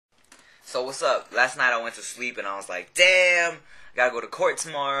So what's up? Last night I went to sleep and I was like, damn, I gotta go to court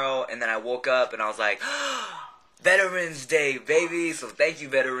tomorrow. And then I woke up and I was like, Veterans Day, baby. So thank you,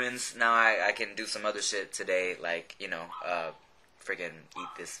 veterans. Now I can do some other shit today, like, you know, freaking eat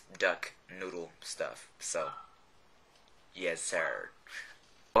this duck noodle stuff. So, yes, sir.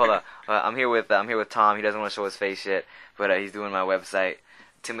 Hold on, I'm here with Tom. He doesn't want to show his face yet, but he's doing my website,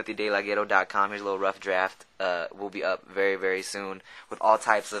 TimothyDeLaGhetto.com. Here's a little rough draft. Will be up very, very soon with all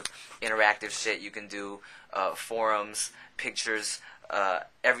types of interactive shit you can do, forums, pictures,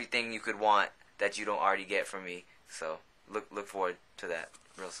 everything you could want that you don't already get from me. So look forward to that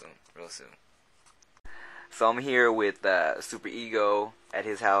real soon. So I'm here with Super Ego at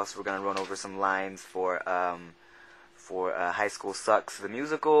his house. We're gonna run over some lines for High School Sucks, the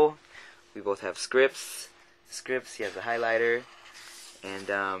musical. We both have scripts. He has a highlighter. And,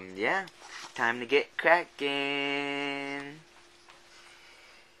 yeah, time to get crackin'.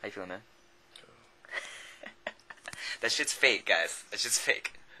 How you feeling, man? That shit's fake, guys. That shit's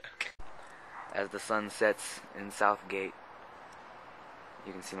fake. Okay. As the sun sets in Southgate,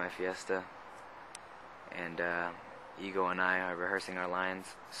 you can see my Fiesta. And, Ego and I are rehearsing our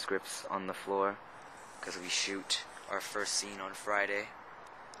lines, scripts on the floor, because we shoot our first scene on Friday.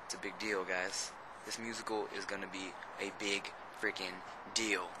 It's a big deal, guys. This musical is gonna be a big freaking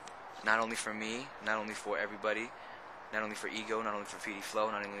deal. Not only for me, not only for everybody, not only for Ego, not only for PD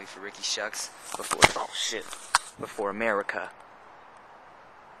Flow, not only for Ricky Shucks, but for America.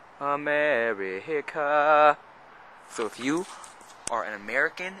 America. So if you are an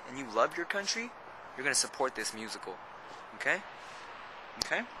American and you love your country, you're gonna support this musical. Okay?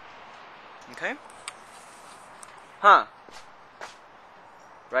 Okay? Okay? Huh?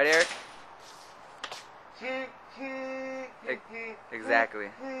 Right, Eric? Exactly.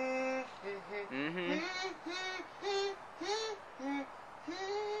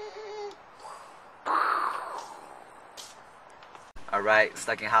 Alright,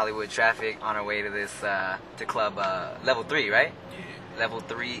 stuck in Hollywood traffic on our way to this, to club, Level 3, right? Yeah. Level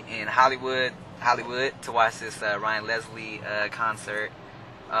 3 in Hollywood, to watch this, Ryan Leslie, concert,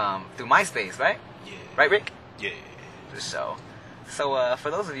 through MySpace, right? Yeah. Right, Rick? Yeah. So,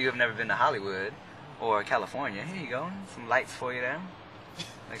 for those of you who have never been to Hollywood, or California, here you go. Some lights for you there.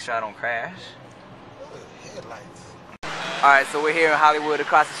 Make sure I don't crash. Headlights. Alright, so we're here in Hollywood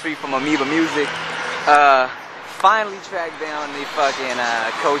across the street from Amoeba Music. Finally tracked down the fucking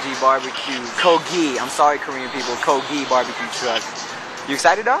Kogi barbecue. Kogi, I'm sorry Korean people, Kogi barbecue truck. You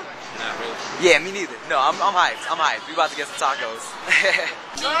excited, dog? Not really. Yeah, me neither. No, I'm hyped. I'm hyped. We about to get some tacos.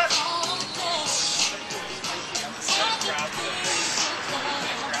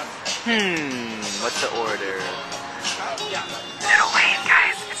 What's the order? Lil Wayne,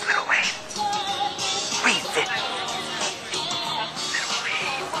 guys. It's Lil Wayne. Wait, Lil Wayne.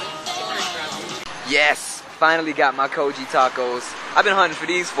 Yes, finally got my Kogi tacos. I've been hunting for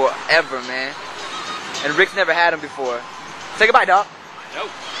these forever, man. And Rick's never had them before. Say goodbye, dog. Nope.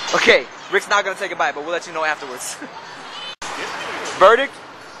 Okay, Rick's not gonna take a bite, but we'll let you know afterwards. Verdict?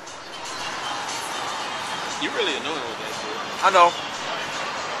 You're really annoying with that shit. I know.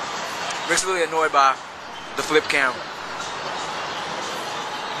 Rick's really annoyed by the flip camera.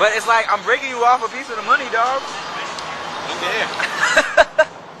 But it's like, I'm breaking you off a piece of the money, dog. Okay.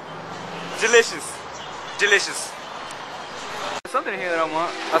 Delicious. Delicious. There's something here that I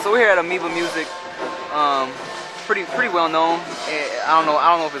want. So we're here at Amoeba Music. Pretty well known. I don't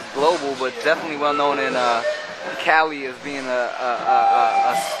know if it's global, but definitely well known in Cali as being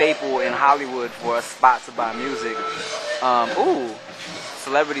a staple in Hollywood for a spot to buy music.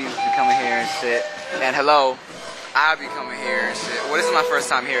 Celebrities be coming here and shit. And hello, I'll be coming here and shit. Well, this is my first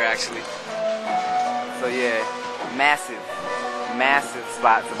time here, actually. So yeah, massive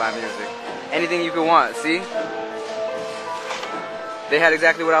spot to buy music. Anything you could want, see? They had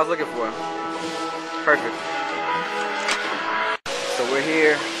exactly what I was looking for. Perfect. So we're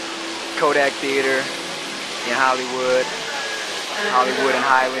here, Kodak Theater in Hollywood and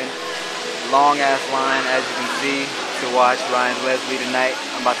Highland. Long ass line, as you can see, to watch Ryan Leslie tonight.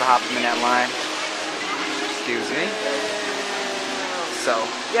 I'm about to hop him in that line. Excuse me. So,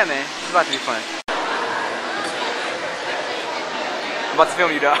 yeah, man, it's about to be fun. I'm about to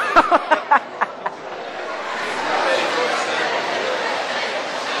film you, dog.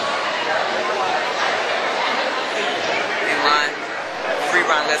 In line, free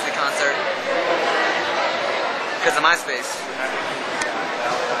Ryan Leslie concert. Because of MySpace.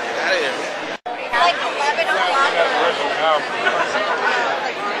 Out of here. Like 11 o'clock.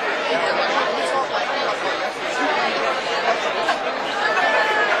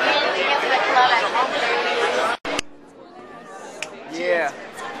 Yeah.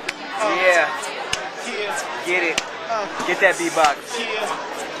 Yeah. Get it. Get that beatbox.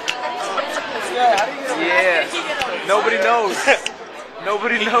 Yeah. Nobody knows.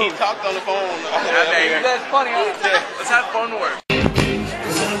 Nobody He knows. talked on the phone. That's funny, huh? Yeah, let's have phone work.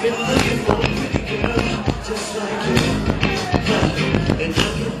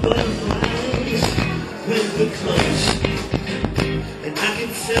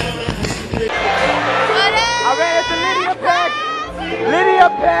 I ran into Lydia Peck. Lydia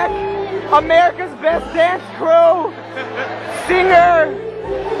Peck, America's best dance crew, singer,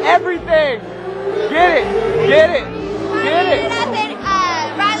 everything. Get it, get it, get it.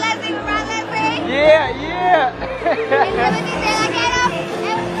 Ron Leslie. Yeah, yeah.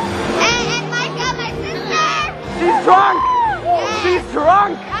 And Micah, my sister. She's drunk. She's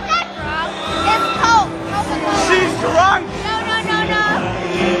drunk. I'm not drunk. It's Coke. She's drunk. No.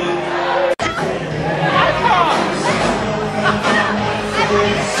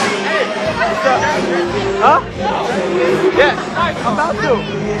 Huh? Yes, I'm about to.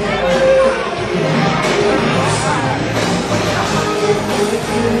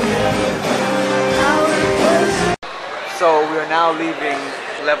 So we are now leaving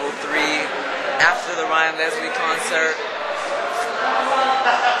level 3 after the Ryan Leslie concert.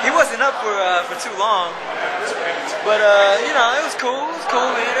 He wasn't up for too long, but you know, it was cool. It was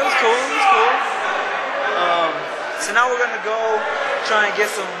cool, man. It was cool. So now we're gonna go try and get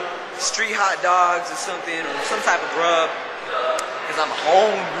some street hot dogs or something, or some type of grub, because I'm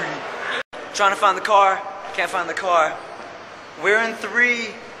hungry. Trying to find the car, can't find the car. We're in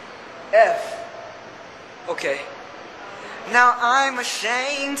 3F. Okay. Now I'm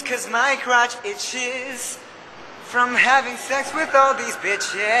ashamed cause my crotch itches from having sex with all these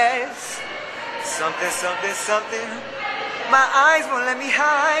bitches. Something my eyes won't let me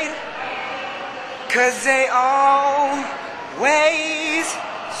hide, cause they always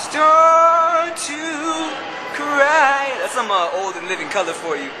start to cry. That's some old and living color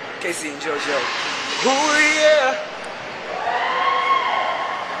for you, Casey and JoJo. Oh yeah.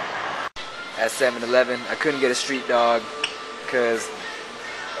 At 7-Eleven, I couldn't get a street dog because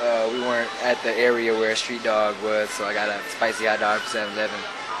we weren't at the area where a street dog was, so I got a spicy hot dog from 7-Eleven.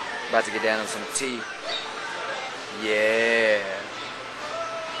 About to get down on some tea. Yeah.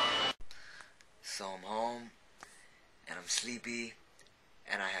 So I'm home, and I'm sleepy,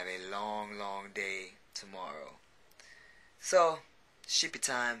 and I have a long day tomorrow. So, shippy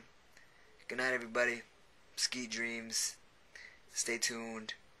time. Good night, everybody. Ski dreams. Stay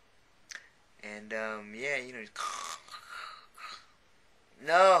tuned. And, yeah, you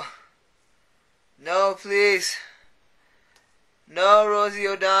know. No, please. No, Rosie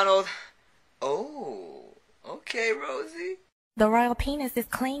O'Donnell. Oh, okay, Rosie. The royal penis is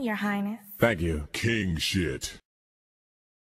clean, Your Highness. Thank you, king shit.